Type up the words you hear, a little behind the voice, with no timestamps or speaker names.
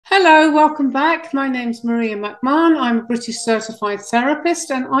Hello, welcome back. My name's Maria McMahon. I'm a British certified therapist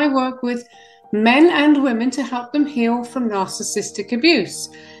and I work with men and women to help them heal from narcissistic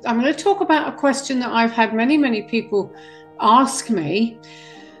abuse. I'm going to talk about a question that I've had many people ask me.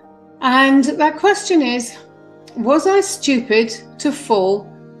 And that question is, was I stupid to fall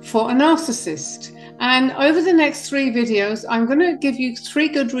for a narcissist? And over the next 3 videos, I'm going to give you 3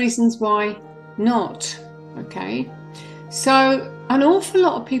 good reasons why not. Okay? So an awful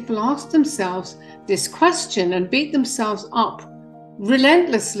lot of people ask themselves this question and beat themselves up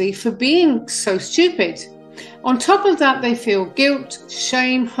relentlessly for being so stupid. On top of that, they feel guilt,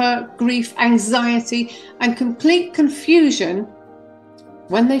 shame, hurt, grief, anxiety, and complete confusion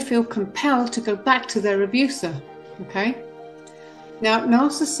when they feel compelled to go back to their abuser. Okay? Now,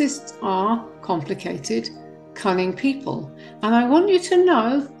 narcissists are complicated, cunning people. And I want you to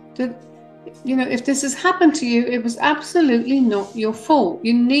know that, if this has happened to you, it was absolutely not your fault.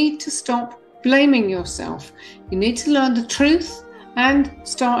 You need to stop blaming yourself. You need to learn the truth and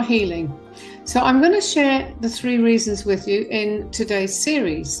start healing. So I'm going to share the 3 reasons with you in today's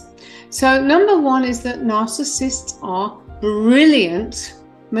series. So number 1 is that narcissists are brilliant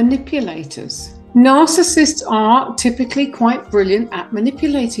manipulators. Narcissists are typically quite brilliant at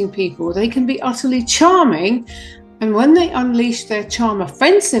manipulating people. They can be utterly charming, and when they unleash their charm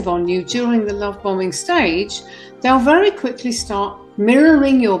offensive on you during the love bombing stage, they'll very quickly start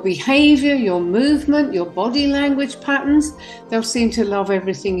mirroring your behavior, your movement, your body language patterns. They'll seem to love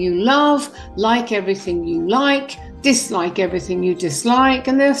everything you love, like everything you like, dislike everything you dislike,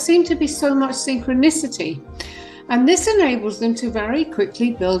 and there seems to be so much synchronicity. And this enables them to very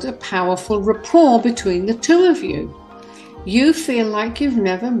quickly build a powerful rapport between the two of you. You feel like you've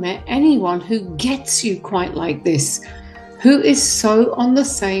never met anyone who gets you quite like this, who is so on the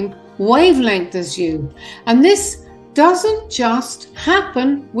same wavelength as you. And this doesn't just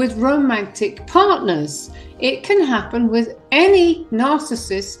happen with romantic partners. It can happen with any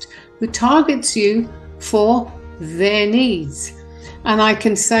narcissist who targets you for their needs. And I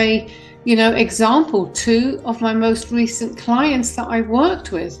can say, example, 2 of my most recent clients that I've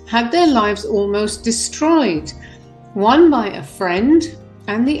worked with had their lives almost destroyed. One by a friend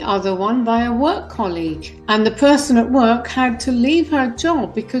and the other one by a work colleague. And the person at work had to leave her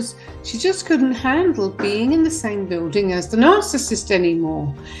job because she just couldn't handle being in the same building as the narcissist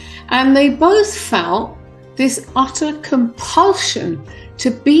anymore. And they both felt this utter compulsion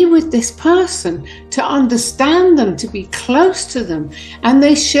to be with this person, to understand them, to be close to them. And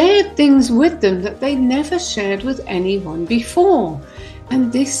they shared things with them that they never shared with anyone before. And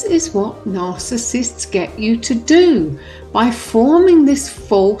this is what narcissists get you to do by forming this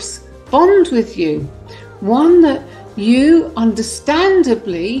false bond with you. One that you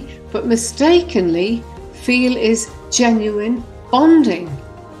understandably but mistakenly feel is genuine bonding.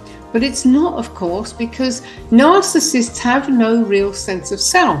 But it's not, of course, because narcissists have no real sense of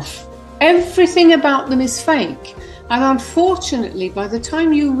self. Everything about them is fake. And unfortunately, by the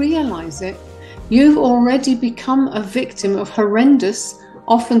time you realize it, you've already become a victim of horrendous,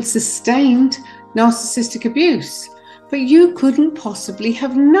 often sustained narcissistic abuse. But you couldn't possibly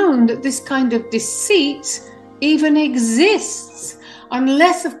have known that this kind of deceit even exists,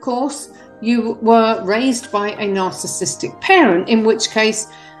 unless, of course, you were raised by a narcissistic parent, in which case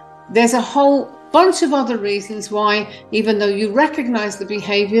there's a whole bunch of other reasons why, even though you recognize the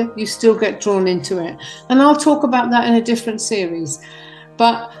behavior, you still get drawn into it. And I'll talk about that in a different series.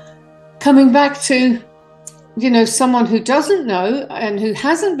 But coming back to, someone who doesn't know and who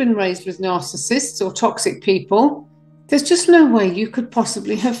hasn't been raised with narcissists or toxic people, there's just no way you could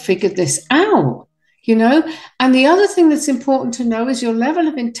possibly have figured this out, And the other thing that's important to know is your level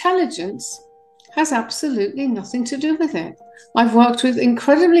of intelligence has absolutely nothing to do with it. I've worked with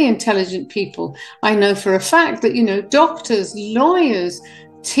incredibly intelligent people. I know for a fact that, doctors, lawyers,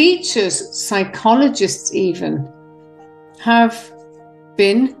 teachers, psychologists even have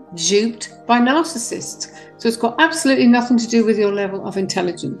been duped by narcissists. So it's got absolutely nothing to do with your level of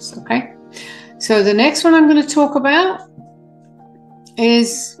intelligence, okay? So the next one I'm going to talk about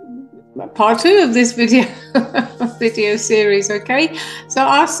is part 2 of this video series, okay? So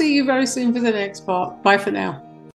I'll see you very soon for the next part. Bye for now.